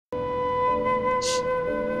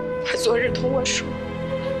他昨日同我说，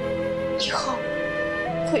以后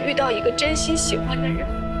会遇到一个真心喜欢的人，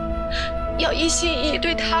要一心一意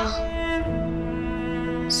对他好，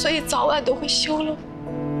所以早晚都会休了我。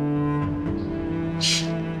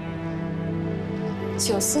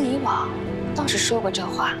九思以往倒是说过这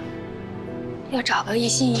话，要找个一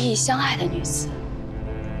心一意相爱的女子。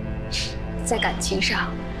在感情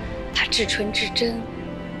上，她至纯至真，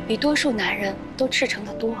比多数男人都赤诚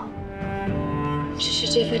得多。只是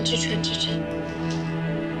这份至纯至真，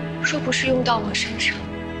若不是用到我身上，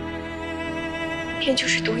便就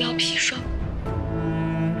是毒药砒霜。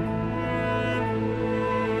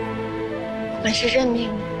我本是认命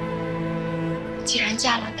的，既然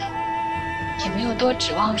嫁了他，也没有多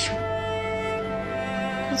指望什么。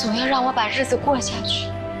他总要让我把日子过下去。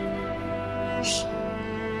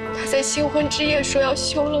他在新婚之夜说要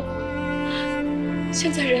休了我，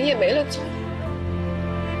现在人也没了踪影，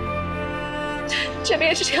这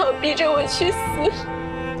便是要逼着我去死。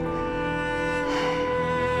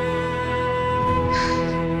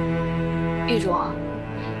玉茹，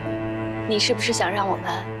你是不是想让我们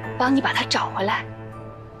帮你把他找回来？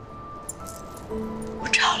我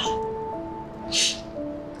找了，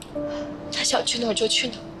他想去哪儿就去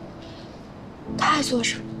哪儿，他爱做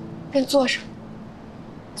什么便做什么，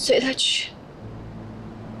随他去。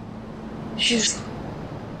玉茹，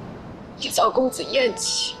你遭公子厌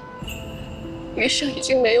弃，余生已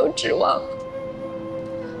经没有指望了。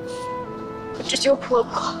我只求婆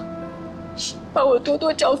婆帮我多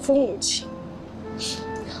多照拂母亲，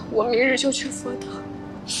我明日就去佛堂，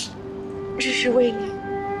日日为你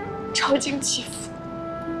抄经祈福。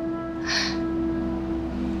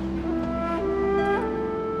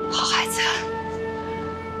好孩子，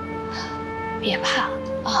别怕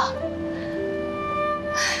啊！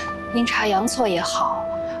阴差阳错也好，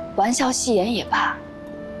玩笑戏言也罢，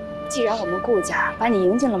既然我们顾家把你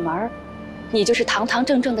迎进了门儿，你就是堂堂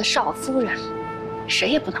正正的少夫人，谁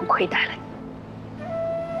也不能亏待了你。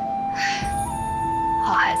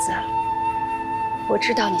好孩子，我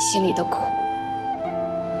知道你心里的苦，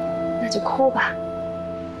那就哭吧。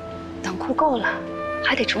等哭够了，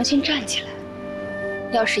还得重新站起来。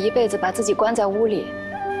要是一辈子把自己关在屋里，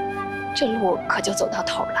这路可就走到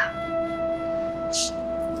头了。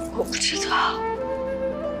我不知道，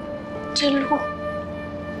这路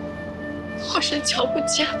我是瞧不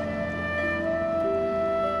见。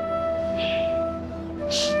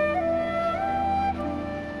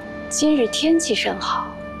今日天气甚好，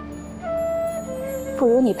不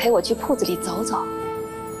如你陪我去铺子里走走，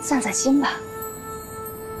散散心吧。